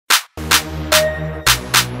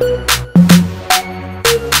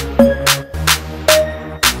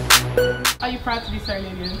proud to be Sierra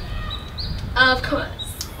Leonean? Of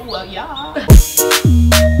course. Well, yeah.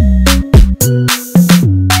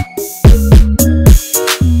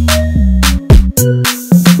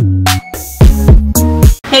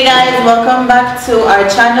 Hey guys, welcome back to our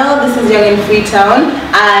channel. This is Young in Freetown,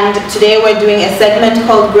 and today we're doing a segment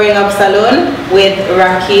called Growing Up Salone with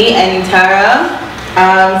Rakie and Tarah.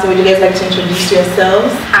 So would you guys like to introduce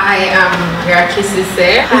yourselves? Hi, I'm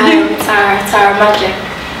Rakie. Hi, I'm Tarah Magic.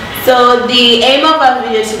 So the aim of our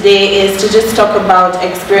video today is to just talk about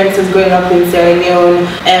experiences growing up in Sierra Leone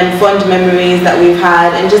and fond memories that we've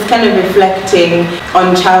had, and just kind of reflecting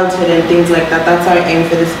on childhood and things like that. That's our aim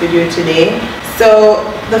for this video today. So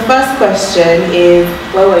the first question is,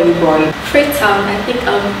 where were you born? Freetown, I think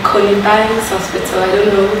Connie-Banks Hospital. I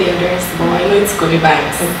don't know the address, but I know it's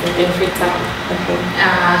Connie-Banks in Freetown. Okay.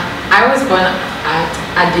 I was born at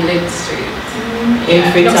Adelaide Street. In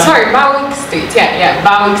Freetown? No, sorry, Barwick Street. Yeah,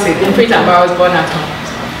 Barwick Street in Freetown, but I was born at home.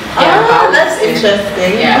 So. Yeah, that's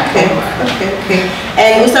interesting. Yeah. Okay.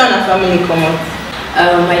 And who's on a family come out?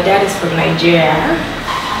 My dad is from Nigeria,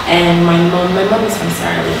 and my mom is from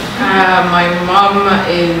Sierra Leone. My mom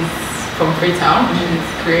is from Freetown, she's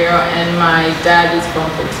Creole, and my dad is from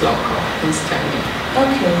Local. He's Chinese.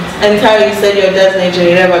 Okay. And Tarah, you said your dad's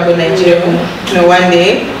Nigerian. You never go Nigeria. No, one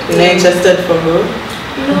day you're not interested for go.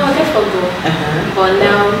 No, I get for go. But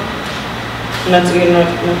now, you're not interested.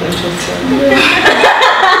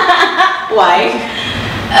 Why?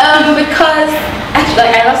 Because actually,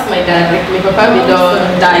 I lost my dad. Like my papa be done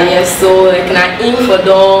die, so like na in for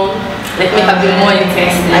done. Like make a bit more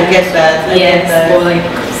intense. I get that. Yes, but like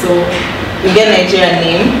so. You get Nigerian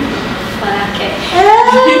name? Falake.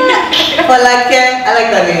 Falake. I like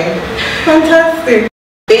that name. Fantastic.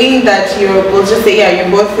 Being that we'll just say, yeah, you're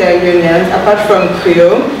both Sierra Leoneans, apart from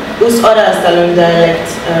Creole, whose other Salone dialect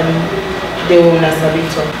they will Nasabi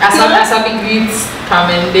talk? Asabi greets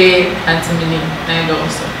Pamende and Timini and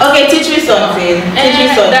also. Okay, teach me something. Teach me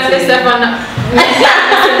something. That's the seven. I'm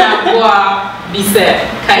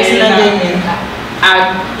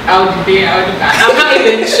not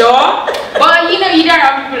even sure. But you know, there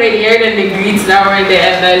are people like here and the greets that were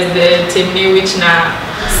there, and there's the Timni which now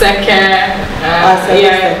second,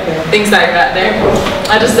 things like that there.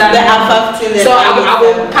 I just so I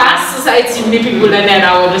will pass society many people, and then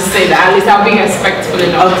I will just say that at least I'll be respectful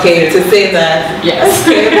enough. Okay, to say that. Yes.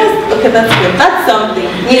 Okay, that's good. That's something.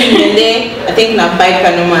 I think na bike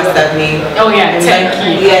no master me. Oh yeah, thank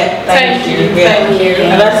you. Yeah, thank you. Thank you.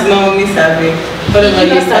 That's no me sabi. What about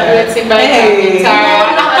you? Hey.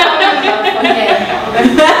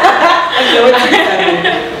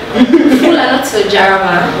 Fula not so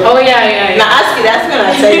Jarama. Oh yeah. Now ask me when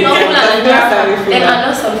I tell you. No, Fula not Jarama. Then I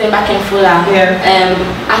know something back in Fula. Yeah.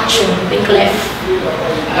 Action, think left.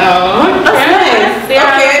 Oh, that's nice.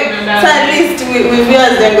 Okay. So at least we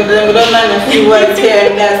realize then we don't learn a few words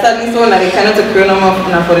here and there. So at least one that they cannot create no more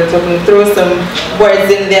for the talking. Throw some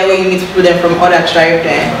words in there where you need to put them from other tribe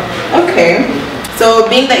there. Okay. So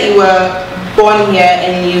being that you were born here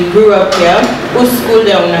and you grew up here, whose school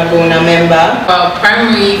do you go to member? Well,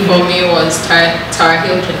 primary for me was Tarah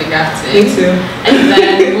Kindergarten. Me too. And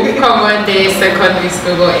then we covered the secondary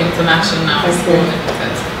school, go international school.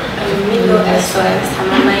 Middle SOS,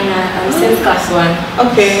 I'm a minor, since class 1.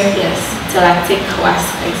 Okay. Yes, till I take WAS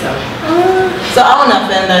exam. So I want to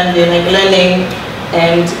find that like learning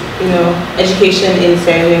and education in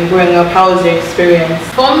Sierra Leone, growing up. How was your experience?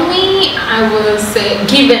 For me, I will say,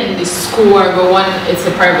 given the school I go on, it's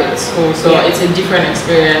a private school, so it's a different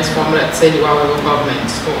experience from, let's say, the government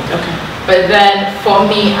school. Okay. But then for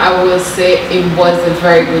me, I will say it was a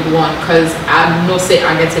very good one, because I know say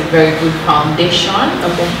I get a very good foundation.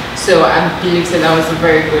 Okay. So I believe that was a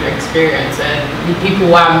very good experience, and the people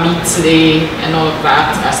who I meet today and all of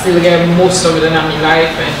that, I still get most of it in my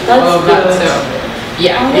life and all of that. So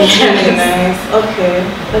yeah. That's really nice. Okay.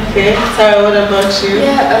 Tarah, what about you?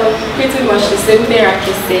 Yeah, pretty much the same thing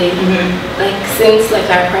Rakie said. Like since like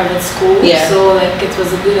our private school, so like it was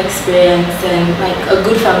a good experience and like a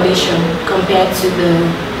good foundation compared to the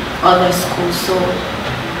other schools. So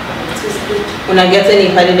it was good. When I get any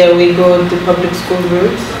party there, we go to public school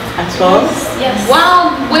route at all. Yes.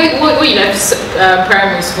 Well, we left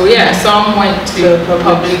primary school. Yeah, some went to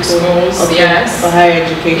public schools. Okay. Yes. For higher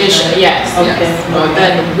education. Yes. Okay. But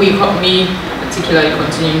then me particularly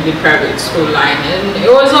continuing the private school line, and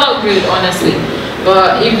it was all good, honestly.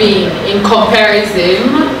 But even in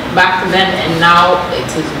comparison, back then and now, it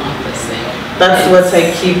is not the same. That's what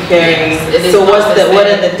I keep hearing. Yes, so what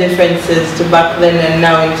are the differences to back then and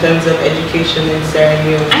now in terms of education in Sierra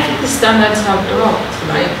Leone? I think the standards have dropped.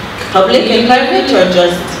 Like public and private, or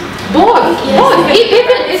just Both. Yes, Both. Even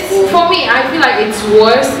private it's school. for me. I feel like it's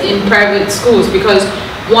worse in private schools because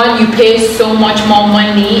one, you pay so much more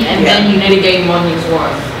money, and then you need to get your money's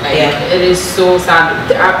worth. Like it is so sad.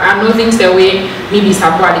 I know things that way. Maybe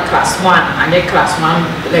somebody class 1 and their class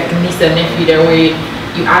 1 like niece and nephew that way.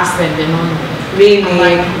 You ask them, they don't know. Really? I'm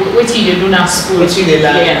like, what you do now school? What you did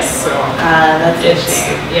that? Yes. So that's a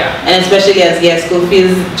shame. Yeah. And especially as school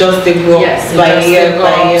fees just to go by year,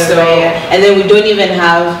 and then we don't even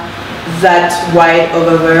have that wide of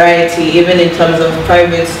a variety, even in terms of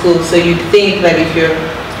private schools. So you'd think that if you're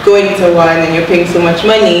going to one and you're paying so much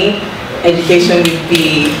money, education would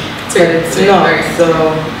be not. So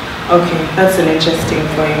okay, that's an interesting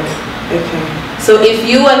point. Okay, so if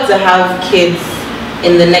you were to have kids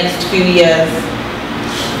in the next few years,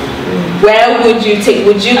 where would you take?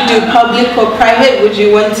 Would you do public or private? Would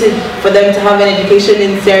you want for them to have an education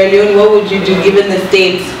in Sierra Leone? What would you do given the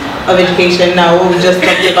state of education now? What we just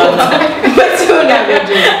talked about. What you would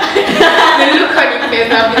do? The look on your face,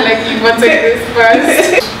 I'll be like, you want to take this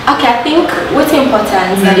first? Okay, I think what's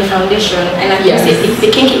important is the foundation, and I think if they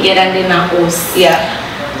can get and then a host.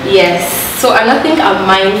 Yes. So I don't think I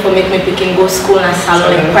mind for make me picking go school and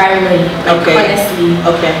Salone in primary. Like honestly.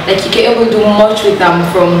 Like you can able to do much with them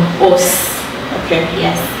from us. Okay.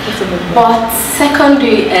 Yes. But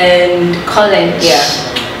secondary and college.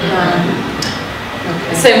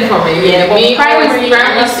 Same for me. Yeah. But Me, primary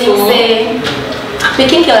school.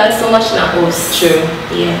 Picking can learn so much now us. True.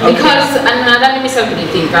 Yeah. Because and that made me something to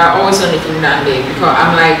think. I always only think that day because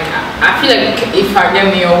I'm like I feel like if I get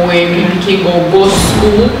me away, maybe can go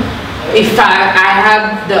school. If I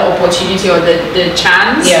have the opportunity or the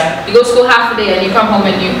chance, you go school half a day and you come home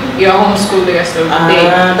and you're homeschooled the rest of the day.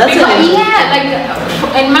 Because like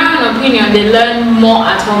in my own opinion, they learn more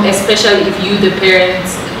at home, especially if you the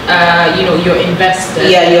parents, you're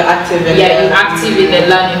invested. You're active in you're active in the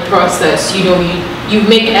learning process. You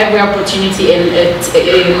make every opportunity a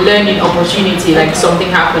learning opportunity. Like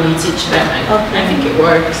something happen, you teach them. I think it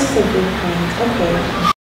works. That's a good point.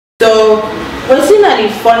 Okay. So, what's the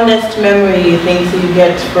fondest memory you think you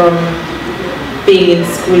get from being in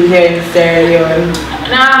school here in Sierra Leone?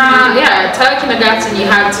 Tarah kindergarten, you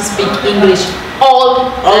have to speak English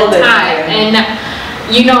all the time. And then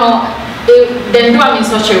do them in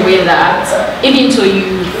such a way that even to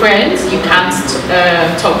you friends, you can't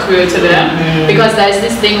talk Korean to them because there's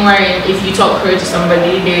this thing where if you talk Korean to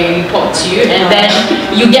somebody, they report to you, and then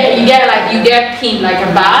you get pinned like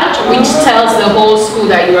a badge, which tells the whole school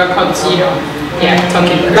that you are talking.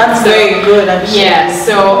 That's very good.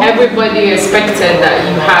 So everybody expected that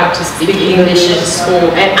you had to speak English in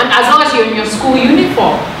school, and as long as you're in your school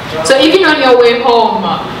uniform. So even on your way home,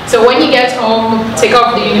 so when you get home, take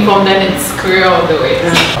off the uniform, then it's Korea all the way.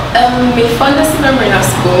 My fondest memory of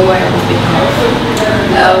school where I would pick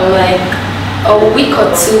up, like a week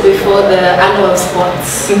or two before the annual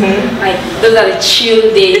sports. Like those are the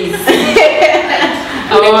chill days.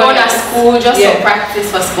 We go to school just to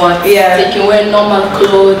practice for sports. They can wear normal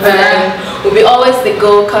clothes and we'll be always the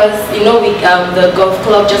go because the golf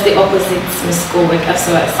club just the opposite to school like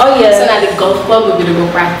SOS. So now the golf club will be the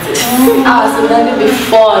go practice. So then it'll be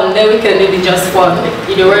fun. Then we can do just fun. Like,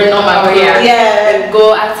 wear normal clothes. And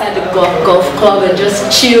go outside the golf club and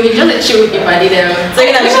just chill. You just chill with your body there. So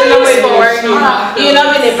you're not in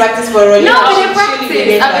a practice for running. No, in a practice.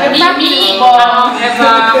 I'm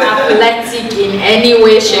ever athletic in any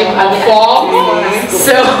way, shape, or form.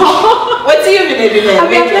 So, what do you been doing? I've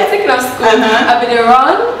been athletic in school. I've been a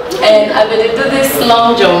run and I've been to do this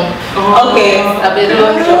long jump. I've been a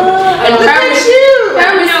long jump. And primary school,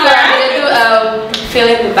 I've been to do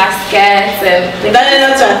filling the baskets and. That is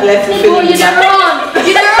not athletic. You don't run.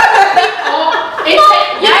 You don't run.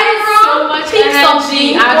 So much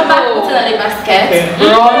energy. Go back, put it in the basket.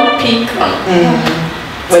 Run, pick.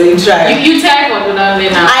 Well, you try. You try for now.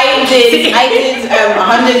 I did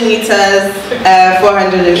 100 meters,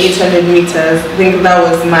 400 and 800 meters. I think that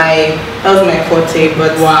was my forte.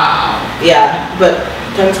 But but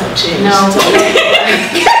times have changed. No.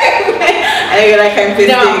 We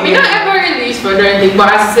don't ever really use for anything, but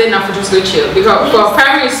as I said, now for just go chill. Because for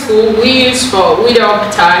primary school, we used for up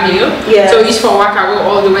Tarah Hill. So we used for Waka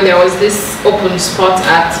all the way. There was this open spot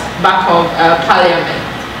at back of Parliament.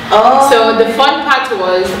 So the fun part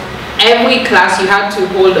was every class you had to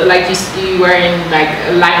hold like you were in like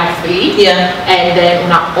a line of 3. And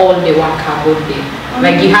then all the Waka whole day.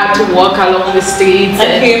 Like you had to walk along the streets.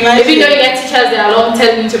 And even though you get teachers, they're along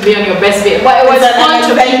telling you to be on your best day. But it was fun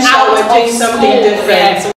to be out of something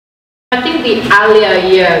different. I think the earlier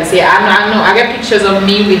years, I know I get pictures of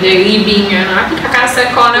me with the ribbing, I think I can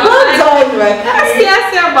second.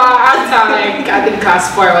 Yes, but after like I think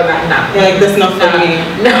class 4 or that now. Yeah, like that's not for me.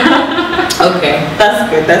 No. Okay, that's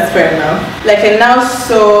good. That's fair enough. Like, and now,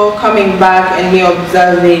 so coming back and me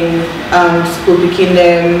observing school picking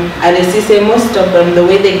them, I just say most of them, the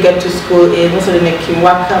way they get to school is most of them make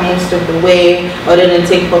waka most of the way, or then they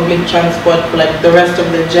take public transport for like the rest of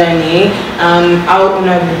the journey. How would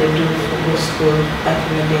they do for go school back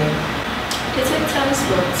in the day? They take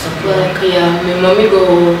transport. But like, yeah, my mommy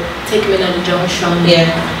go take me to the junction. Yeah.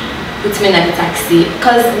 Put me in the taxi.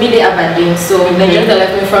 Because me they Aberdeen, so they just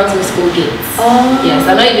left me in front of the school gates. Oh. Yes,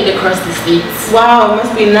 I know even they cross the streets. Wow,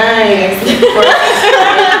 must be nice.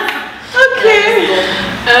 Okay.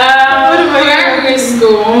 Primary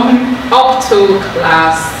school up to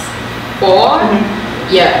class 4.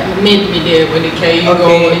 Yeah, made me there when they carry you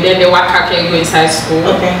go, and then they carry you go inside school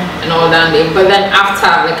and all that. But then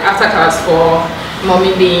after class 4,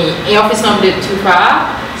 mommy being in office not be too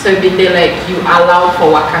far. So been there like you allow for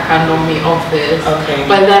wakaka no me office. Okay.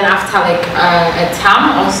 But then after like a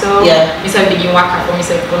term also, me say begin waka for me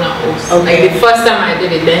say gonna host. Like the first time I did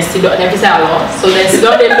it, then still don't never say a lot. So then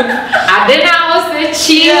still they look. And then I was the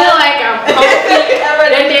chill like I'm comfy.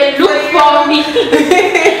 Then they look for me.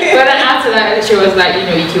 But then after that, she was like, you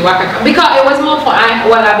know, you can waka because it was more for I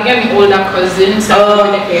became an older cousin. So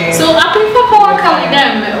so I prefer more waka with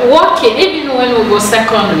them. Walking even when we go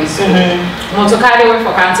secondary school. Want to carry away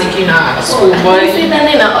for take you know school, but we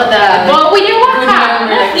didn't work out.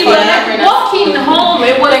 Walking home,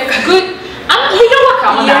 it was good. We don't work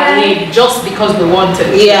out on that way just because we wanted.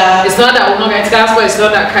 Yeah, it's not that we're not going to class, but it's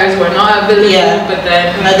not that cars were not available. Yeah. But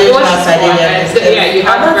then it was just fun. Yeah, you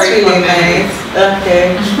had very fun memories.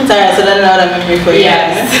 Okay. Sorry, so that's not a memory for you.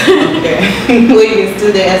 Yes. Okay. Were you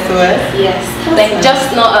still the SOS? Yes. Like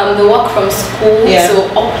just not the walk from school. Yeah. So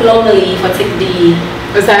up lonely for take the.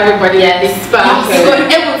 Was everybody this far? You go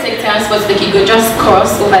able to take transport, like you go just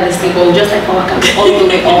cross over the stable, just like our camp all the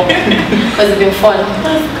way up, because it's been fun.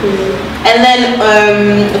 That's cool. And then,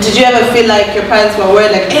 did you ever feel like your parents were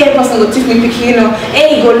worried, like, hey, person go teach me picking, you know,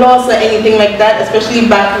 hey, go lost or anything like that, especially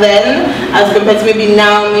back then, as compared to maybe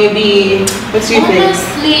now, maybe, what do you think?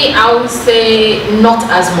 Honestly, I would say not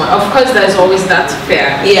as much. Of course, there's always that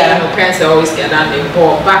fear. Yeah. You know, parents always get that big,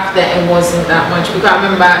 but back then it wasn't that much. Because I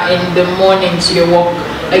remember in the mornings you walk,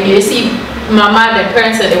 like you see mama, the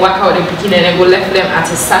parents and they work out the picking and then go left them at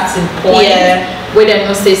a certain point where they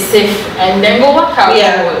don't stay safe and then go work out.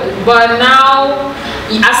 Yeah. But now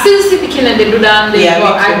I still see picking and they do that and they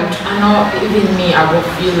but I know even me I will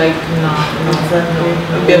feel like no.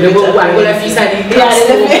 They go left inside the class.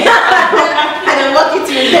 And then walk it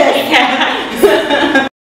to your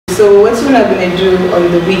desk. So what you gonna do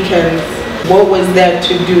on the weekends? What was there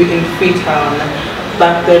to do in Freetown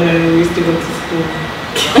back then when we used to go to school?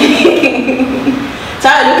 So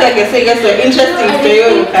I look like I say, yes, an interesting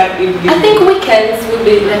story. I think weekends would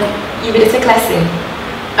be like you would take classing.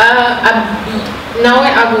 Now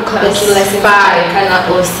I go class 5 cannot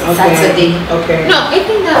go Saturday. Okay. No, I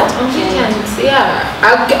think that on weekends,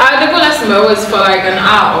 I go lesson always for like an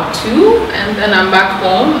hour or 2 and then I'm back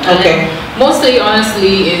home. And mostly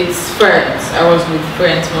honestly it's friends. I was with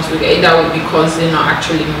friends mostly. Either would be cousin or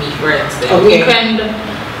actually meet friends. Then weekend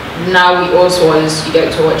now we also you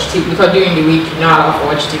get to watch TV because during the week you know I have to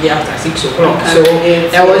watch TV after 6 o'clock. So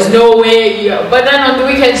there was no way. But then on the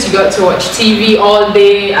weekends you got to watch TV all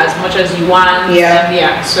day as much as you want.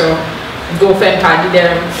 And so go fan party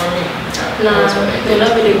there for me. No, they're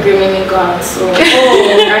not really agreeing me go out. So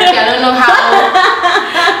Rakie, I don't know how.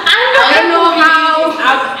 I don't know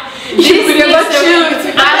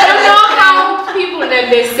how people that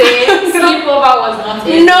they say sleepover was not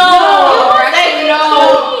it.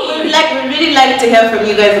 Like we really like to hear from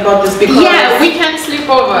you guys about this because we can sleep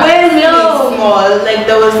over. When we were small, like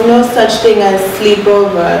there was no such thing as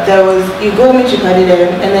sleepover. There was you go meet your party there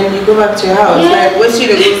and then you go back to your house. Like what's you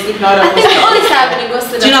to go sleep now? I think the only time when you go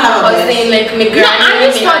to the cousin, like my granny, I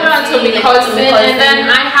just started on to my cousin and then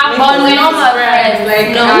I have normal friends.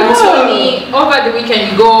 Like over the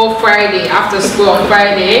weekend you go Friday after school on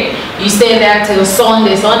Friday, you stay there till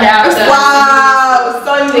Sunday after. Wow,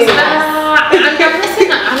 Sunday.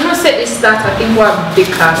 I'm not saying it's that. I think we're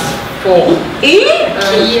big class 4.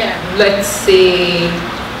 Let's say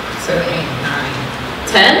 7, 8,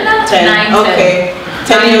 9, 10. 9,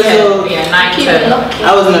 10 years old. Yeah, 9, 10.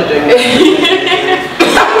 I was not doing it.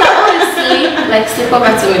 Like sleep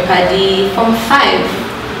over to my party from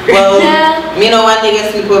 5. Well, me no one day get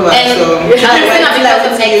sleepover, so because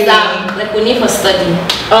of exam, like we need for study.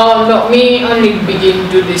 No, me only begin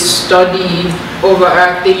do this study over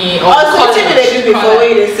thingy. So what did they do before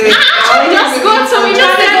we say? Just go to me,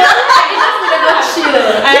 just go chill.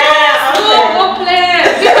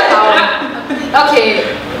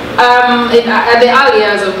 at the early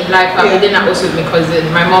years of my life, I didn't also with my cousin.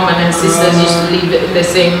 My mom and her sisters used to live in the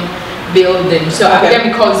same building, so I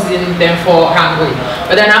became a cousin then for hungry.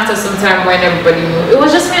 But then after some time when everybody moved, it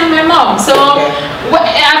was just me and my mom. So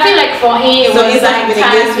I feel like for him it was like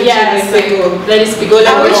time, let us go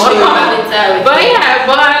like but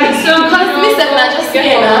so because Mr. just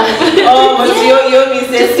oh, but you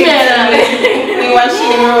Mr.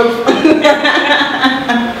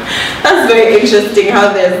 That's very interesting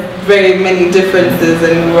how there's very many differences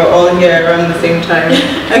and we were all here around the same time.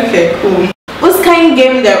 Okay, cool. What's kind of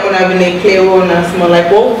game that when I've been play on a small,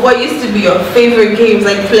 like what used to be your favorite games,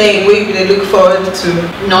 like playing, what you look forward to?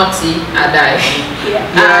 Naughty, I die.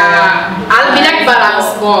 I'll be like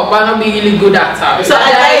balance more, but I'll not be really good at it. So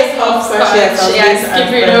I die is hopscotch, yes,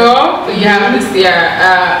 skip it up. You have this year.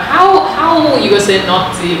 How you gonna say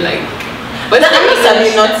naughty, like? But I'm not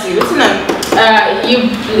saying naughty. What's not?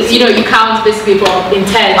 You know you count basically from in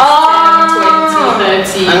 10, 10, 20,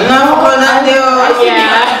 30. I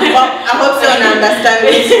hope so. I understand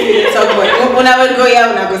what you talk about. When I will go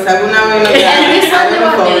here, when I go and this one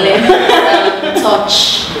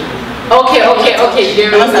touch. Okay.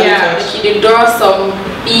 They draw some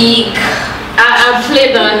big. I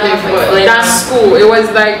played on that school. It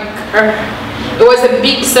was like it was a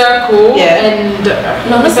big circle and no,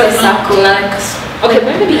 not a circle, like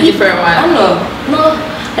maybe different one. I don't know. No,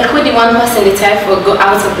 like when the one person they try for go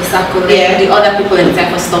out of the circle, the other people in the try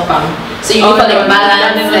for stop them. So you need for like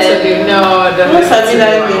balance and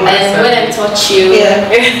when I touch you,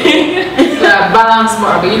 balance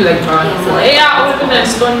more. But you like balance more. Yeah, we're gonna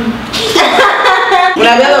stone. When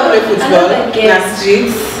I ever play football in the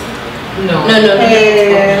streets. No.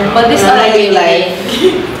 But this one I give like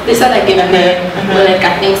but like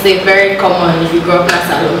I think it's very common if you grow up in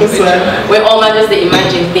Salone. Where all my just they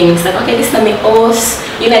imagine things like okay, this is my house,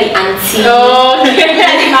 you know the auntie. Oh,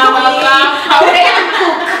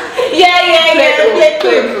 play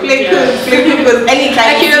cook because any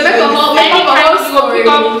kind of you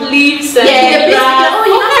leaves and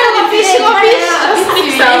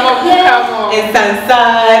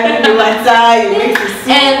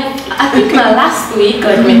and I think my last week,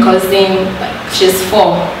 like my cousin, like she's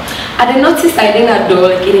 4. I did notice I didn't do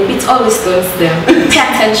like it a bit always stones them. Pay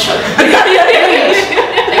attention.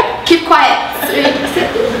 Like, keep quiet.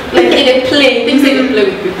 Like they play, things they play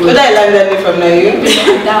with people. But I learned that from you.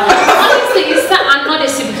 Honestly, it's not I'm not a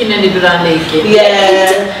sibling and they do that naked.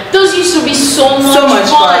 Yeah. Those used to be so much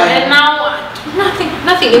fun. And now nothing.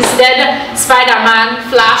 Instead, Spider-Man,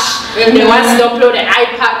 Flash, they want to upload an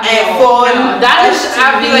iPad, phone. I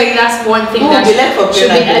feel like that's one thing that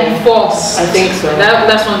should be enforced. I think so.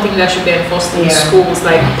 That's one thing that should be enforced in schools,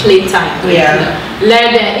 like playtime.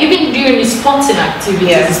 Let them, even during the sporting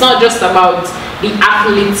activities, it's not just about the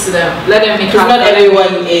athletes. Let them make up. Not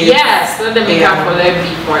everyone is. Yes, let them make up for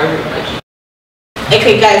everybody.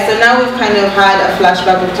 Okay, guys. So now we've kind of had a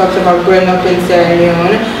flashback. We've talked about growing up in Sierra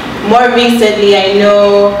Leone. More recently, I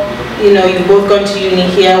know, you both gone to uni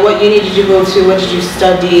here. What uni did you go to? What did you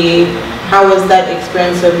study? How was that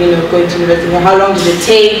experience of, going to university? How long did it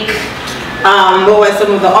take? What were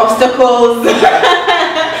some of the obstacles?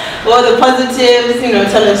 What were the positives?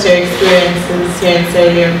 Tell us your experiences here in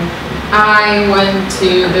Sierra Leone. I went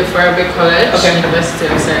to the Forever College, University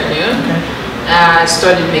of Sierra Leone. I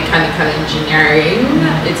studied mechanical engineering.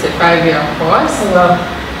 It's a 5-year course. Oh, wow.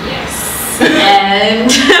 Yes. And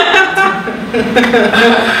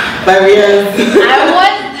 5 years.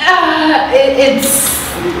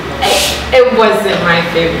 It wasn't my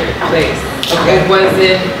favorite place. It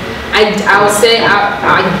wasn't. I would say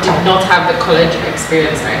I did not have the college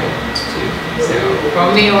experience I hoped to. So for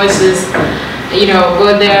me, it was just go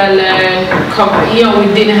there, learn. We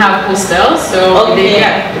didn't have hostels, so we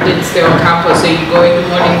didn't stay on campus. So you go in the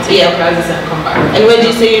morning, take your classes, and come back. And where did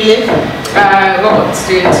you say you live? Robert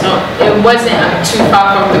Street. It wasn't too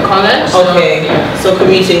far from the college. Okay. So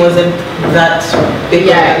commuting wasn't that big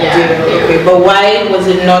of a deal. Okay. But why was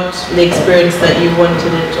it not the experience that you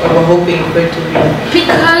wanted it or were hoping for it to be?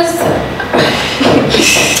 Because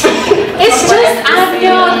it's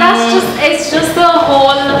just the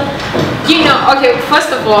whole. Okay, first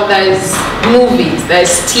of all, there's movies,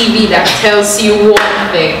 there's TV that tells you one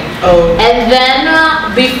thing. And then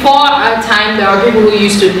before our time, there are people who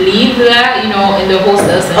used to live there, in the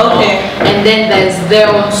hostels and all. And then there's their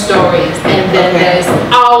own stories. And then there's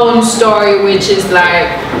our own story, which is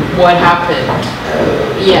like, what happened?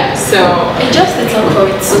 So it just it's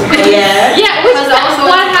awkward. which is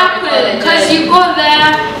what happened? Because you go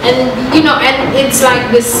there and you know, and it's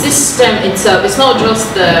like the system itself. It's not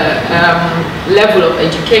just the level of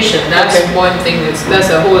education. That's one thing. That's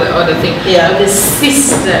a whole other thing. Yeah. But the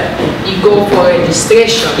system. You go for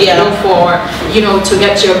registration. You go for, you know, to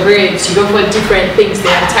get your grades. You go for different things. The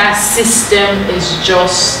entire system is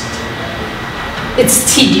just.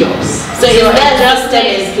 It's tedious. So is there a system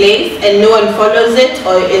in place and no one follows it,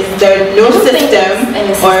 or is there no system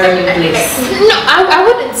or in place? No, I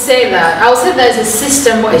wouldn't say that. I would say there's a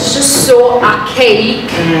system, but it's just so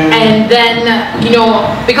archaic. And then, you know,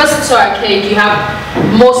 because it's so archaic, you have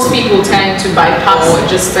most people trying to bypass or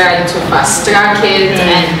just trying to fast track it,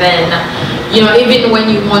 and then, you know, even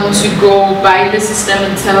when you want to go by the system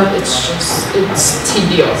itself, it's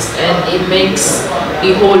tedious, and it makes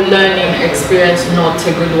the whole learning experience not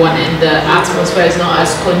a good one, and the atmosphere is not as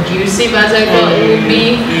conducive as I thought it would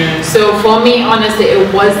be. So for me, honestly, it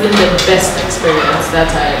wasn't the best experience that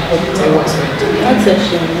I hoped it was going to be. That's a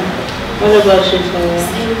shame. What about you,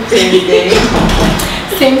 Tarah? Same day?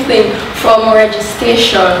 Same thing. From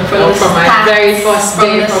registration, from my very first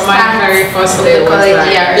day, of the college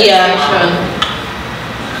registration.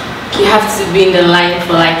 You have to be in the line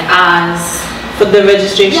for like hours. For the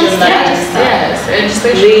registration line? Yes,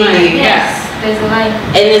 registration really? line. Yes, there's a line.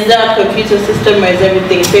 And is there a computer system, or is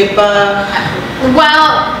everything paper?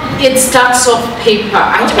 Well, it starts off paper.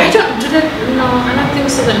 I don't think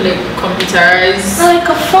so. Like computerized. Like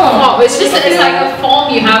a form. Oh, it's just it's like a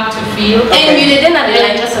form you have to fill. And you didn't have the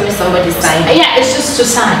line just to make somebody sign. Yeah, it's just to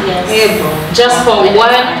sign. Yes. Just for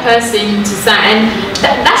one person to sign,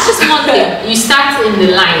 and that's just one thing. You start in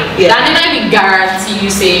the line. That might be guarantee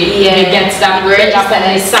you say you get that register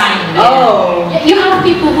and sign. Oh. You have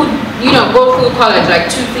people who go through college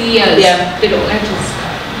like 2-3 years. Yeah. They don't register.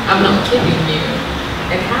 I'm not kidding you.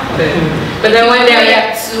 It happened. But then when they're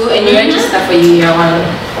year 2 and you register for year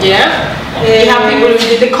 1. Yeah. You have people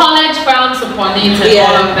who the college frowns upon it and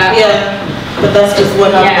all of that. Yeah. But that's just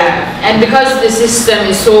what happened. Yeah. And because the system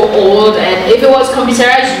is so old, and if it was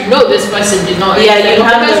computerized, this person did not. Yeah, you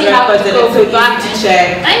have because the records and it's so easy to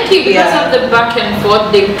check. Thank you. Because of the back and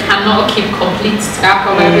forth, they cannot keep complete track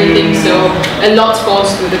of everything, so a lot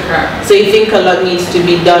falls through the cracks. So you think a lot needs to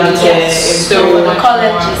be done to improve the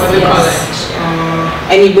college?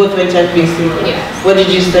 And you both went to FBC? Yes. What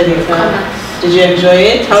did you study? Did you enjoy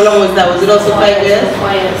it? How long was that? Was it also 5 years?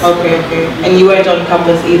 4 years. Okay. And you weren't on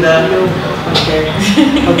campus either? No.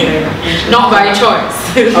 Okay. Not by choice.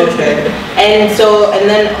 Okay. And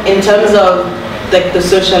then in terms of like the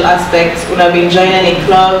social aspects, would I be joining any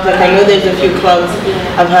clubs? Like I know there's a few clubs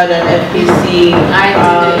I've heard at FBC.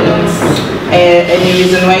 Any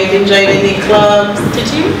reason why you didn't join any clubs?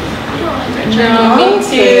 Did you? No, me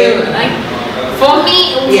too. For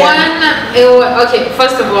me,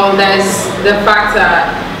 first of all, there's the fact that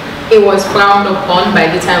it was frowned upon by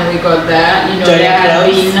the time we got there. There had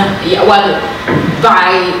been,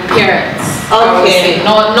 by parents. Okay.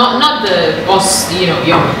 Not us,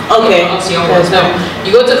 young. Okay. Us young ones. No.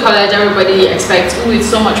 You go to college, everybody expects, it's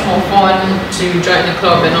so much more fun to join the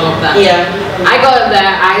club and all of that. Yeah. I got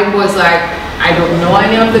there, I was like, I don't know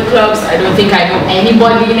any of the clubs. I don't think I know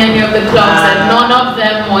anybody in any of the clubs, and none of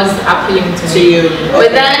them was appealing to me. You.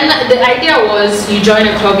 But then the idea was, you join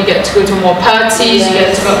a club, you get to go to more parties, you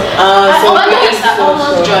get to go. I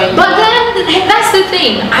almost joined. But then that's the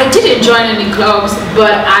thing. I didn't join any clubs,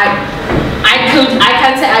 but I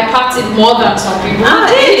can say I partied more than some people. I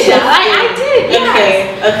did. Yes.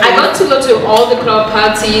 Okay. I got to go to all the club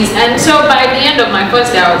parties, and so by the end of my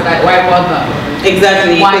first year, I was like, why bother?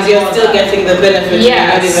 Exactly, because you're still getting the benefits.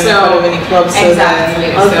 Yeah, you're not even part of any clubs. Exactly.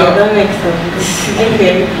 That makes sense.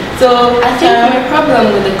 Okay. So I think my problem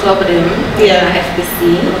with the club at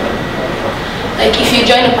FBC, like if you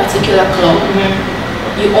join a particular club,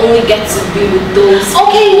 you only get to be with those.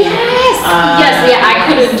 Okay. Yes. I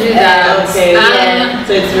couldn't do that. Okay.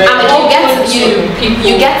 So it's very.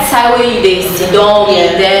 You get tired when they sit down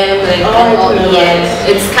with them.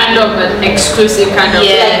 It's kind of an exclusive kind of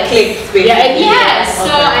like cliques.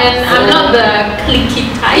 So and I'm not the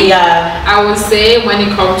cliquey type. Yeah. I would say when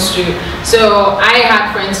it comes to. So I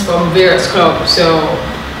had friends from various clubs. So.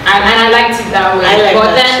 And I liked it that way.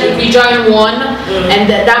 But then if you join one, and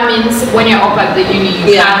that means when you're up at the uni,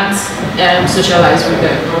 you can't socialize with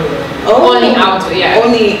them. Only out,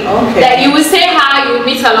 Only, okay. That you will say hi, you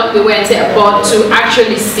meet along the way and say, but to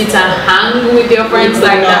actually sit and hang with your friends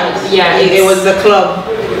like that, it was the club.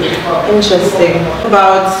 Interesting.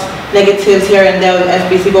 About negatives here and there with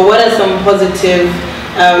FBC, but what are some positive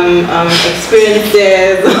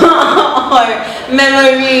experiences or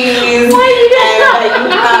memories that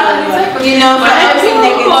you have? For every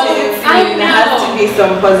negative there has to be hopefully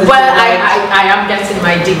some positive. Well, I am getting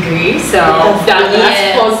my degree, so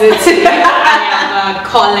that's positive. I am a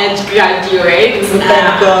college graduate.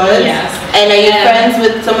 Thank God. Yes. And are you friends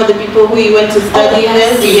with some of the people who you went to study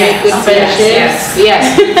with? Yes, good friendships?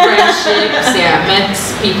 yes. Friendships, met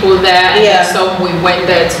people there. And some we went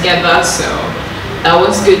there together, so that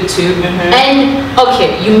was good too. And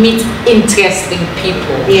okay, you meet interesting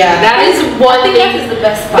people. Yeah, that is one thing. That is the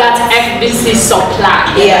best part. That FBC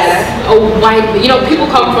supply. Yeah, a wide. People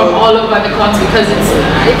come from all over the country because it's.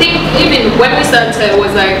 I think even when we started, it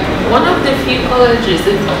was like one of the few colleges.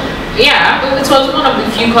 It was one of the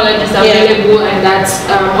few colleges available and that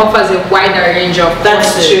offers a wider range of courses.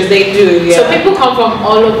 That's true, they do, So people come from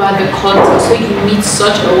all over the country, so you meet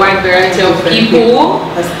such a wide variety of people.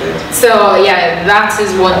 That's good. So that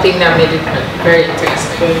is one thing that made it very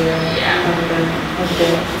interesting.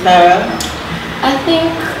 Okay. Tarah? I think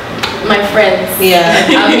my friends.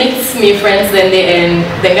 I meet my friends and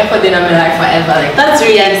they get for dinner my life forever. Like that's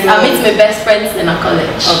really good. I meet my best friends in a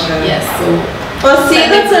college. Okay. Yes. So well, see,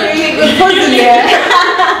 that's a really good puzzle.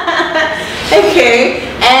 Okay,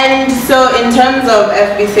 and so in terms of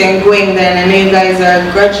FBC and going then, I know you guys are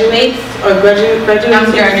graduates or graduating. I'm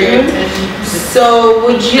graduating. So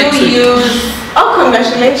would you use? Oh,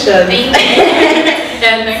 congratulations!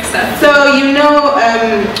 Next time. So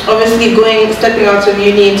obviously stepping out of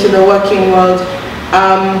uni into the working world,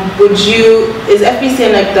 is FBC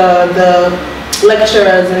and like the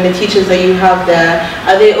lecturers and the teachers that you have there,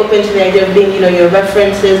 are they open to the idea of being your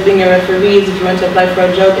references, being your referees if you want to apply for a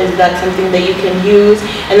job? Is that something that you can use?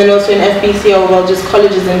 And then also in FBC or just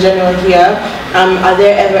colleges in general here, are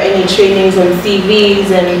there ever any trainings on CVs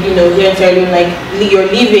and here in Sierra Leone, like you're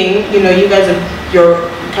leaving, you guys you're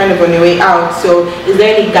kind of on your way out, so is there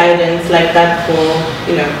any guidance like that for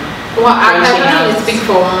well, I can only speak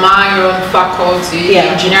for my own faculty,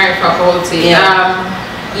 engineering faculty.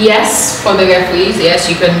 Yes, for the referees, yes,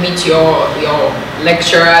 you can meet your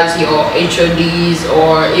lecturers, your HODs,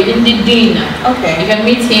 or even the dean. Okay. You can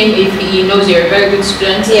meet him if he knows you're a very good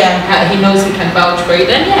student. He knows he can vouch for it.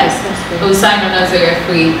 Then yes, he'll sign on as a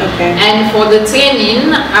referee. Okay. And for the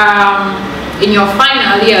training, in your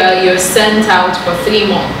final year, you're sent out for 3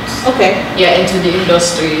 months. Okay. Into the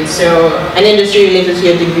industry. So an industry related to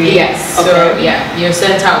your degree. Yes. Okay. So you're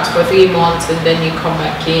sent out for 3 months, and then you come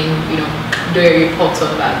back in. Do a report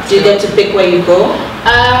on that. Do you get to pick where you go?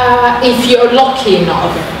 If you're lucky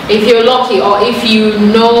enough. Okay. If you're lucky, or if you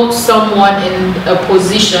know someone in a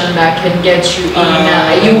position that can get you in,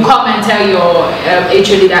 you come and tell your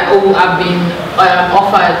HOD that I've been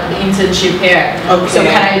offered the internship here. Okay. So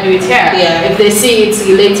can I do it here? If they see it's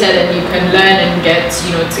related and you can learn and get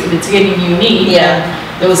the training you need,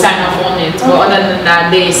 they will sign off on it. But other than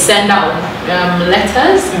that, they send out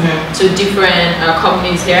letters to different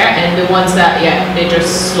companies here, and the ones that they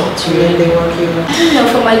just slot you in. I don't know,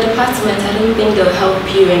 for my department, I don't think they'll help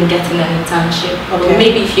you in getting an internship. Okay.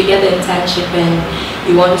 Maybe if you get the internship and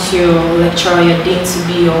you want your lecturer, your dean to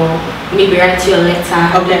be, or maybe write you a letter,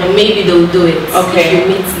 then maybe they'll do it if you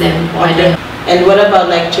meet them. I don't know. And what about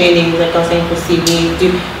like training, like I was saying for CV?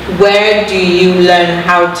 Where do you learn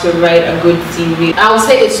how to write a good CV? I would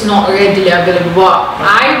say it's not readily available, but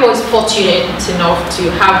I was fortunate enough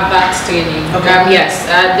to have that training. Okay.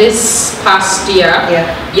 This past year,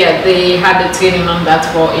 they had a training on that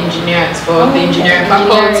for engineers, for the engineering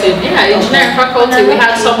faculty. Engineering faculty. We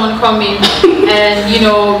had someone come in and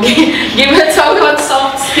give a talk on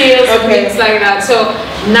soft skills and things like that. So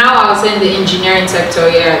now I was in the engineering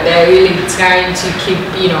sector. They're really trying to keep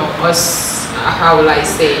us, how will I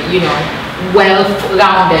say,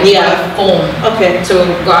 well-rounded, well-formed to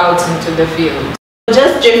go out into the field.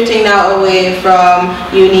 Just drifting now away from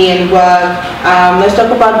uni and work, let's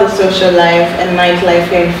talk about the social life and nightlife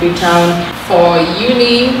here in Freetown. For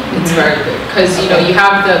uni, it's very good because you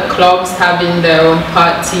have the clubs having their own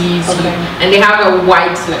parties, and they have a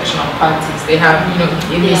wide selection of parties. They have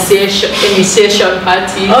initiation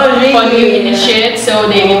parties for new initiates, so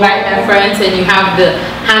they invite their friends, and you have the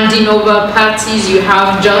handing over parties. You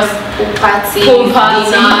have just pool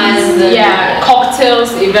parties,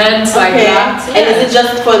 cocktails, events like that. And is it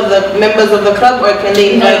just for the members of the club, or can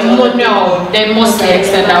they invite No, they mostly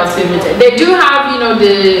extend out to it. They do have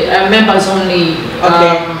the members only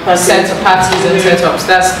set parties and setups.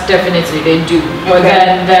 That's definitely they do. But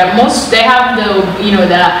then they have the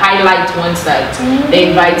highlight ones that they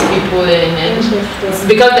invite people in, and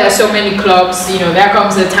because there are so many clubs, there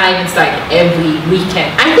comes a time it's like every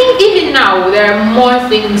weekend. I think even now there are more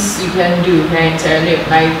things you can do here in Sierra Leone.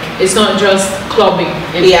 Like it's not just clubbing.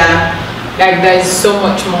 Like there's so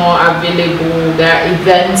much more available. There are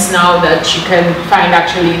events now that you can find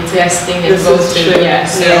actually interesting and go to. Yeah,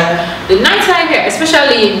 so the nightlife here,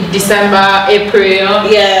 especially in December, April.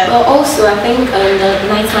 Yeah. But also, I think the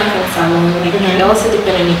nightlife in Salone, like, it also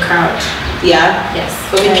depends on the crowd. Yeah. Yes.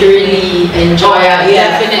 For me to really enjoy it.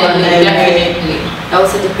 Definitely. It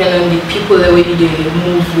also depends on the people that we do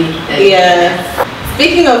move with.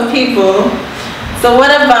 Speaking of people, so what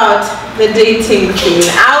about the dating scene?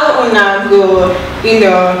 How una go,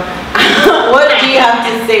 what do you have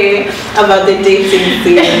to say about the dating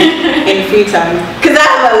scene in Freetown? Because I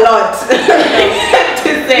have a lot to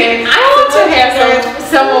say. I want to hear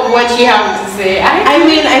some of what you have to say. I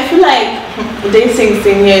mean, I feel like the dating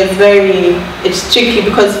scene here is it's tricky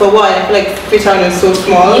because for one, I feel like Freetown is so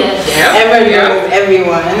small. Yes. Everyone knows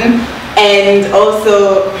everyone. And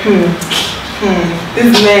also,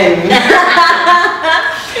 these men.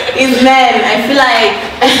 I feel like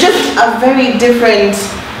it's just a very different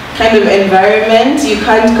kind of environment. You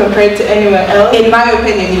can't compare it to anywhere else. In my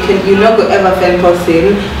opinion, you're not going to ever find a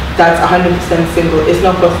person that's 100% single. It's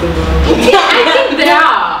not possible. I think there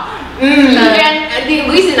are. And the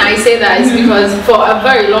reason I say that is because for a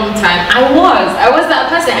very long time I was that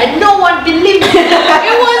person and no one believed me.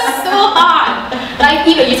 It was so hard. Like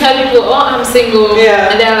you tell people, oh, I'm single,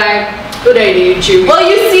 and they're like, good idea, you. Well,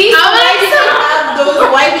 you see,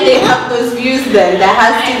 why do they have those views then? There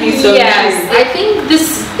has to be some Yes, I think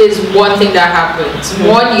this is one thing that happens.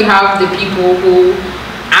 One, you have the people who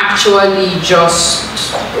actually just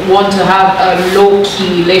want to have a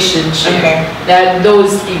low-key relationship. There are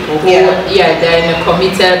those people who, they're in a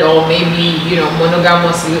committed or maybe,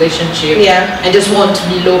 monogamous relationship and just want to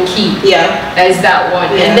be low-key. There's that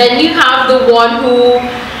one. And then you have the one who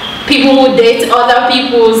people who date other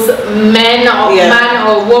people's men or man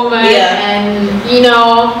or woman and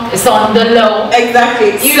it's on the low.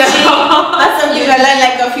 Exactly. That's something I learned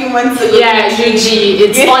like a few months ago.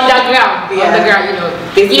 It's underground.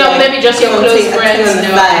 Maybe just your close friends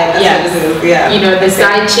know. The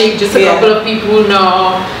side chick, just a couple of people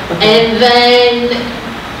know. And then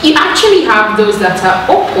you actually have those that are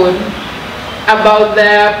open about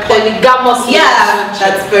the polygamous relationship.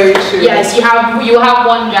 That's very true. Yes, you have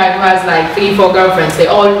one guy who has like 3-4 girlfriends. They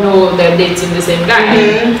all know they're dating the same guy,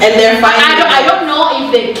 and they're fine. I don't know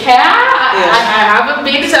if they care. I haven't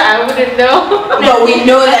been, so I wouldn't know. But we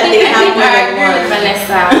know that they have more than one.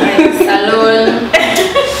 Vanessa, like Salone,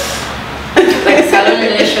 like Salone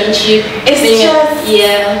relationship. It's just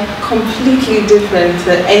completely different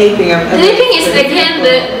to anything I've ever. The thing is, again,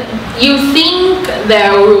 you think there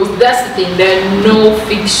are rules. That's the thing. There are no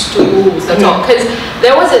fixed rules at all. Because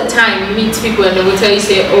there was a time you meet people and they will tell you,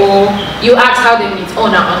 you ask how they meet. Oh,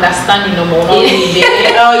 now understanding no more. Oh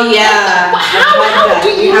yeah. How do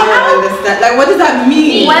you understand? Like, what does that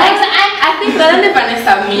mean? Well, I think that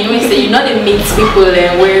Vanessa mean we say they meet people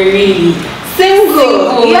and we're really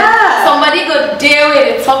single. Yeah. Somebody go deal with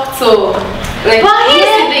it, talk to. Like, but here's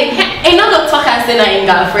the thing. I'm not gonna talk and say that I'm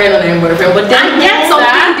girlfriend or I'm boyfriend, but then get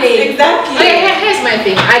something there. Exactly. Okay, here's my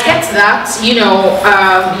thing. I get that.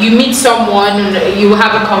 You meet someone, you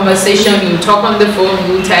have a conversation, you talk on the phone,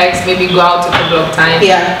 you text, maybe go out a couple of times.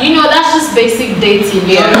 Yeah. That's just basic dating.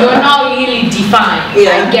 You're not really defined.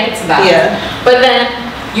 I get that. Yeah. But then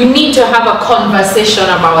you need to have a conversation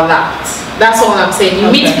about that. That's all I'm saying. You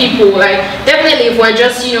meet people, like, definitely if we're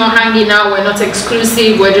just, hanging out, we're not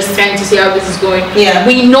exclusive, we're just trying to see how this is going. Yeah.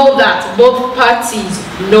 We know that. Both parties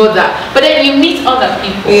know that. But then you meet other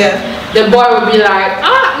people. Yeah. The boy will be like,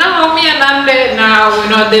 no, me and Nande, no, we're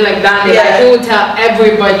not there like that. Like, we will tell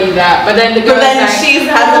everybody that. But then the girl is like, she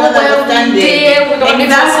has another understanding. We're going to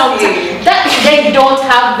do something. That they don't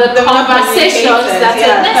have the conversations that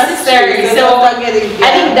are necessary. So I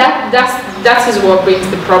think that is what brings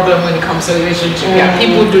the problem when it comes to relationship.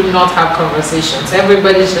 People do not have conversations.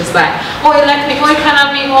 Everybody's just like, oh, you like me, oh, you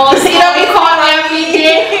cannot be all. You know, we call me every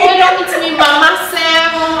day. Oh, you don't meet me by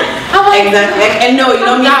myself. Exactly. And no, you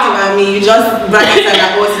don't meet me by me. You just bring it and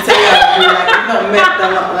I was to tell you I've not met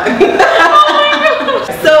them.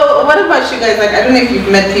 So what about you guys? Like, I don't know if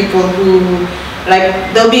you've met people who, like,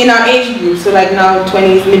 they'll be in our age group, so like now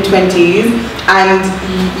 20s, mid-20s, and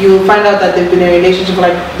you'll find out that they've been in a relationship for,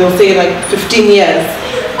 like, they'll say like 15 years,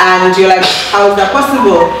 and you're like, how is that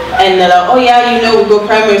possible? And they're like, oh yeah, we go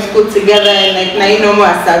primary school together, and like now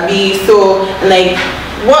more sabi. So like,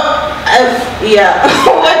 what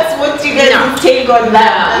do you guys take on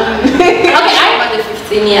that? Okay, I about the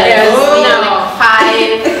 15 years. Like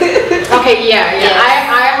 5. Okay,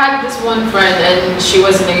 I had this one friend and she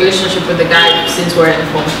was in a relationship with a guy since we're in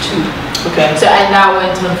Form 2. Okay. So and that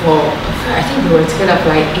went on for, I think we were together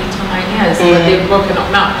for like 8 or 9 years, but they've broken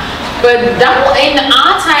up now. But in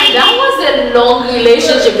our time, that was a long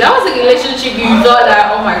relationship. That was a relationship you thought that,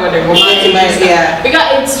 oh my god, they're romantic. Yeah.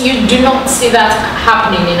 Because you do not see that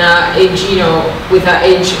happening in our age, with our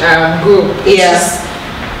age group. It's just,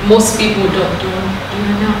 most people don't.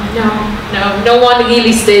 No one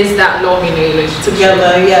really stays that long in a relationship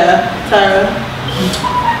together. Yeah. Tarah?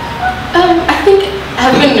 I think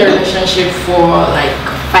I've been in a relationship for like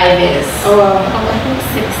 5 years. Oh wow. I think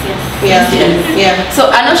 6 years. Yeah. So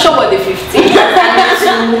I'm not sure what the 15.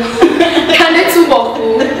 Can they two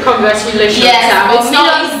boku? Congratulations. Yes. It's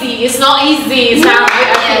not easy. It's not easy. It's not,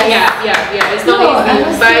 It's not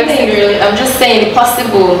easy. I'm just saying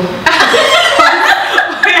possible.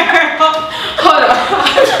 Hold on.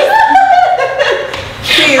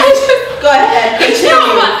 Go ahead.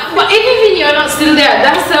 But even if you're not still there,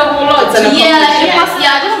 that's a whole lot. And it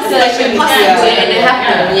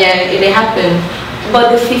happened. It happened.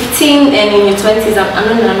 But the 15 and in your 20s, I'm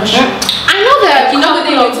not sure. I know that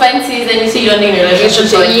within your 20s and you see you're in a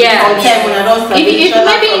relationship. Yeah. Maybe in the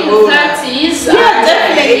 30s. Yeah,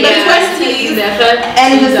 definitely. In the 20s.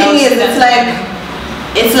 And the thing is,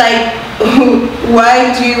 it's like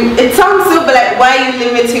why do you, it sounds so, but like, why are you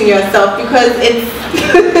limiting yourself? Because it's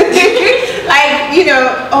like,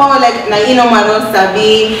 Maron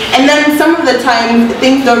Sabi, and then some of the time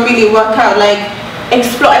things don't really work out. Like,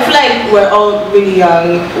 explore. I feel like we're all really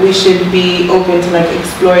young. We should be open to like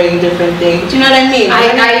exploring different things. Do you know what I mean?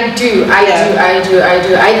 I do.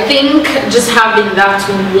 I think just having that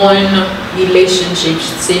one relationship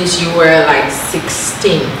since you were like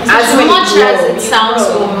 16, as much as it sounds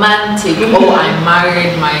romantic, I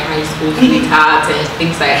married my high school sweetheart and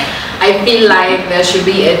things like that, I feel like there should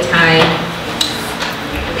be a time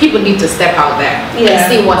people need to step out there and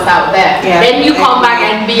see what's out there. Then you come back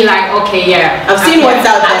and be like, okay, I've seen what's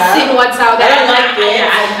out there. I've seen what's out there. I don't like it.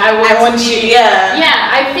 I want you.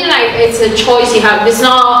 I feel like it's a choice you have. It's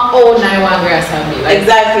not Naiwan grass happy. Like,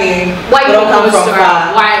 exactly. Why propose to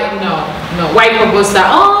her? Why no? Why propose to her?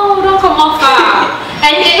 Oh, don't come off her.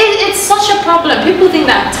 And it's such a problem. People think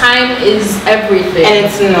that time is everything, and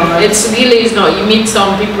it's not. It's really is not. You meet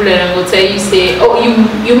some people and will tell you, say, oh,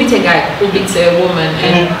 you meet a guy who meets a woman,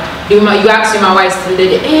 and you ask him, my wife's still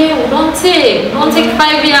there. Hey, don't take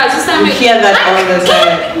 5 years. Just you hear that all the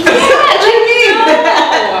time.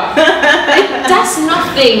 That's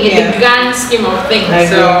nothing in the grand scheme of things.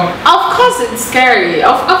 So of course it's scary.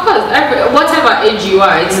 Of course, whatever age you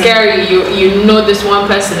are, it's scary. You know this one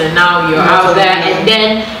person and now you're out there, and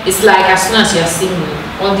then it's like as soon as you're seeing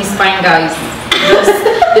all these fine guys,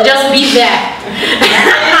 they just be there.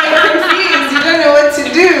 I'm confused. You don't know what to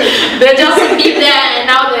do. They just be there, and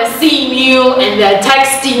now they're seeing you and they're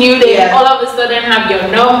texting you. They all of a sudden have your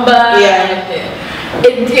number.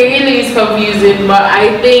 It really is confusing, but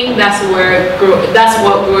I think that's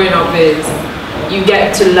what growing up is. You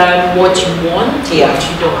get to learn what you want, what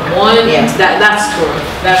you don't want. That's growth.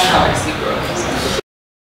 That's how I see growth.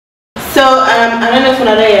 So I don't know if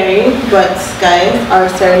another area, but guys, our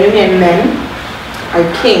Sierra Leonean men are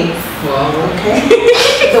kings. Wow. Okay.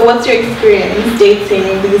 So what's your experience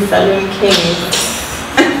dating these Salone kings?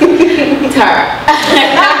 Tara.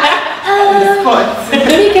 I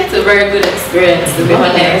think it's a very good experience, to be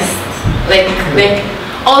honest. Like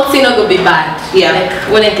all things not gonna be bad. Like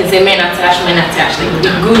when they can say men attached, like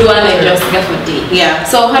the good one and just get for day.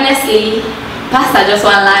 So honestly, pastor just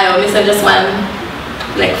one lie or Mr. just one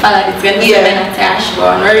like follow it's gonna be men attached,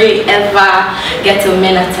 but I don't really ever get a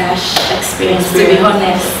men attached experience, to be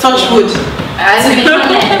honest. Touch wood. To be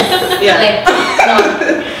honest. Like no.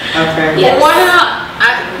 Okay. Yes. Why not?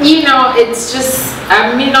 It's just,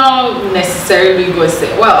 I mean, not necessarily go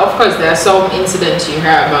say, well, of course, there are some incidents you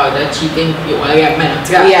hear about that you think you want to get men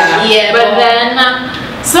attached. But then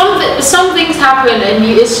some things happen, and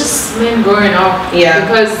it's just men growing up.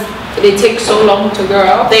 Because they take so long to grow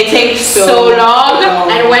up. They take so long,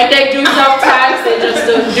 and when they do sometimes, they just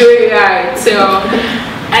don't do it right. So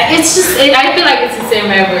it's just, I feel like it's the same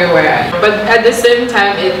everywhere. But at the same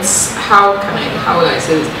time, it's, how will I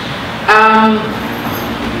say this?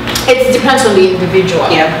 It depends on the individual.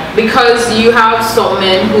 Because you have some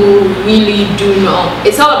men who really do know.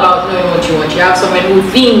 It's all about knowing what you want. You have some men who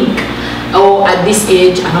think, oh, at this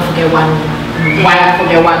age, I'm not forget one woman. Why I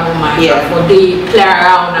forget one woman? Or they play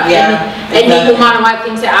around. Any woman who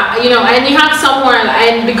thinks, and you have somewhere,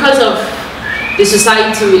 and because of the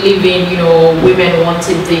society we live in, women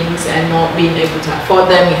wanting things and not being able to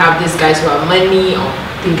afford them. You have these guys who have money or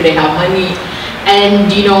think they have money. And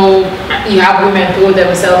you have women throw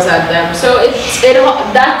themselves at them, so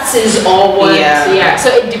that is all one. So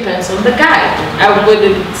it depends on the guy. I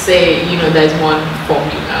wouldn't say there's one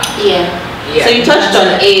formula. So you touched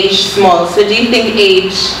on age small. So do you think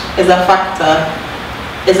age is a factor,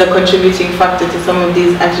 is a contributing factor to some of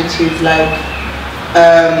these attitudes, like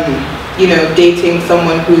you know, dating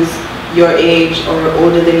someone who's your age or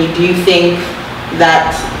older than you? Do you think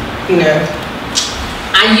that, you know?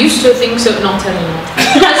 I used to think so, not anymore.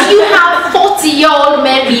 Because you have 40-year-old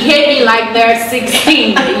men behaving like they're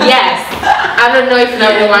 16. Yes. I don't know if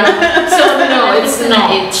everyone. So no, it's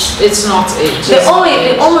not age. It's not age. The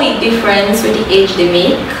only difference with the age they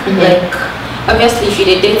make, like obviously if you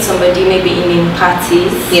date somebody maybe in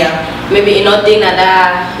parties, maybe not doing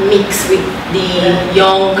another mix with the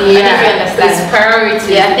young. I think you understand. It's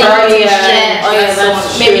priority. Yeah,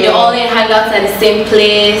 maybe they only hang out at the same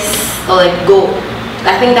place or like go.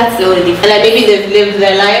 I think that's the only difference. And like maybe they've lived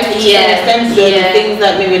their life to some extent, so the things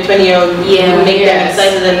that maybe a 20-year-old would make them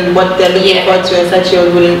excited, and what they're looking forward to a 30-year-old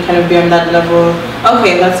wouldn't kind of be on that level.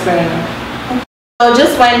 Okay, that's fair enough. So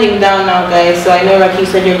just winding down now, guys. So I know Rakie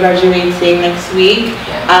said you're graduating next week.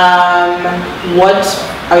 What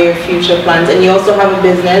are your future plans? And you also have a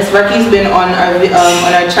business. Rakie's been on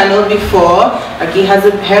our channel before. Rakie has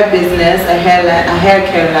a hair business, a hair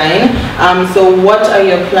care line. So what are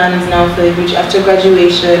your plans now for the future after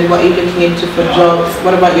graduation? What are you looking into for jobs?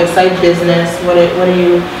 What about your side business? What do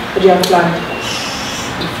you have planned?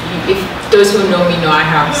 If those who know me know, I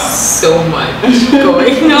have so much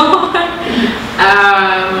going on.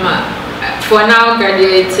 For now,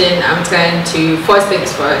 graduating, I'm trying to, first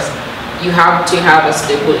things first, you have to have a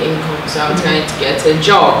stable income. So I'm trying to get a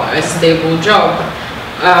job, a stable job,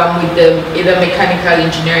 with either mechanical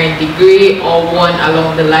engineering degree or one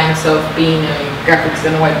along the lines of being a graphics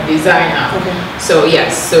and web designer. So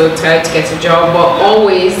yes, so try to get a job, but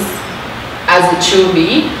always, as it should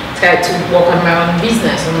be, try to work on my own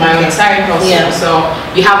business, on my own side hustle. So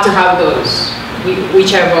you have to have those,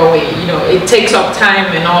 whichever way, you know, it takes up time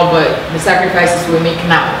and all, but the sacrifices we make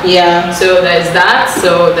now. So there's that.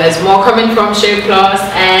 So there's more coming from Shea Plus,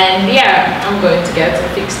 and I'm going to get a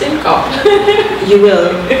fixed income. You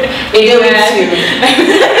will.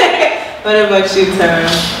 What about you, Tarah?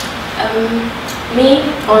 Me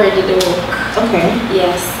already do work.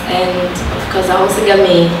 Yes, and of course I also got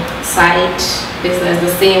my side business,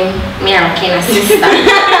 the same me and Kena sister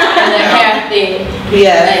and the hair thing.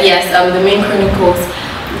 Yes, the main chronicles.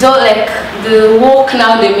 Though like the work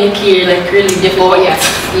now they make here like really difficult.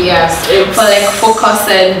 For like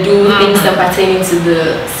focus and do things that pertaining to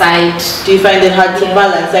the side. Do you find it hard to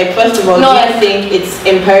balance? Like first of all, do you think it's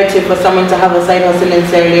imperative for someone to have a side hustle in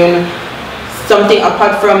Sierra Leone? Something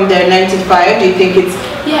apart from their 9 to 5? Do you think it's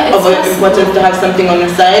of importance to have something on the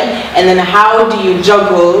side? And then how do you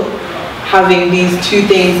juggle having these two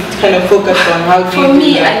things to kind of focus on? How do for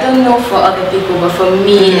me, I don't know for other people, but for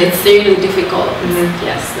me, it's really difficult.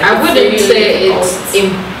 Yes, like I wouldn't say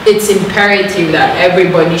it's imperative that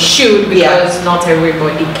everybody should, because not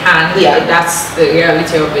everybody can. That's the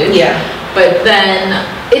reality of it. But then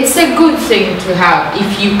it's a good thing to have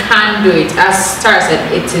if you can do it. As Tarah said,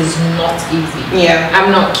 it is not easy.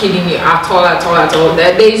 I'm not kidding you at all. There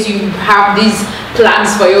are days you have these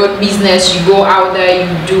plans for your business, you go out there,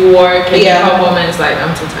 you do work, and you come home and it's like,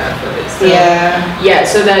 I'm too tired for this. So,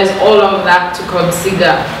 so there's all of that to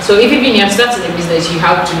consider. So if even you're starting a business, you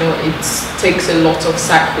have to know it takes a lot of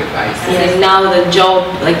sacrifice. And now the job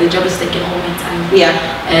is taking all my time.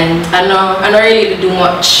 And I don't really do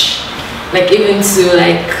much. Like even to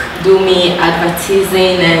like do me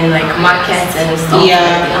advertising and like market and stuff.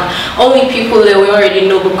 Only people that we already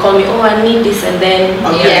know will call me, oh I need this, and then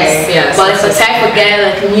but if I try to get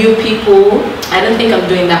like new people, I don't think I'm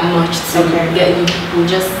doing that much to get new people.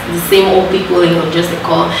 Just the same old people, you know, just they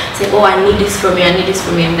call, say, oh I need this from you, and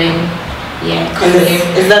then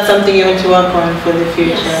is that something you want to work on for the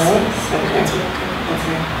future?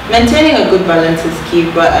 Maintaining a good balance is key,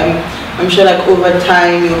 but I'm sure like over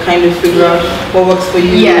time you'll kind of figure out what works for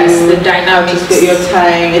you. The dynamics. Your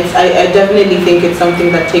time. I definitely think it's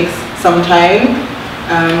something that takes some time,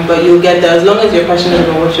 but you'll get there as long as you're passionate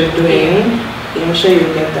about what you're doing. I'm sure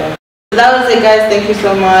you'll get there. So that was it, guys. Thank you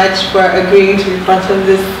so much for agreeing to be part of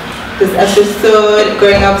this episode,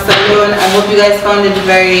 Growing Up Salone. I hope you guys found it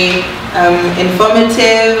very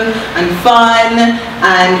informative and fun,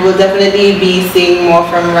 and we'll definitely be seeing more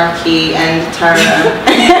from Rakie and Tarah.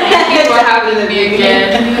 Thank you for having me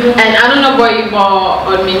again. And I don't know about you,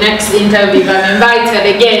 but on my next interview, if I'm invited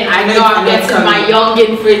again, I know I'm getting my Young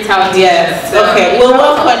in Freetown. Yes. So we'll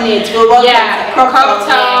work on it. We'll work on it. Crop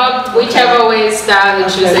top, whichever way it's done,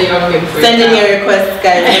 it should say Young in Freetown. Send in your requests,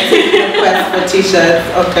 guys. Requests for t-shirts.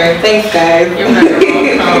 Okay. Thanks, guys. You're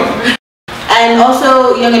welcome. And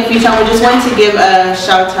also, Young in Freetown, we just want to give a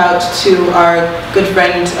shout out to our good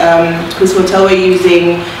friend whose hotel we're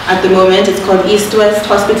using at the moment. It's called East West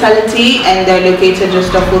Hospitality, and they're located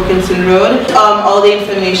just off Wilkinson Road. All the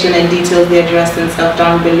information and details, the address and stuff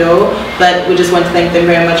down below. But we just want to thank them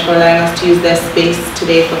very much for allowing us to use their space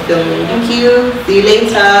today for filming. Thank you. See you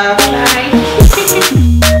later. Bye.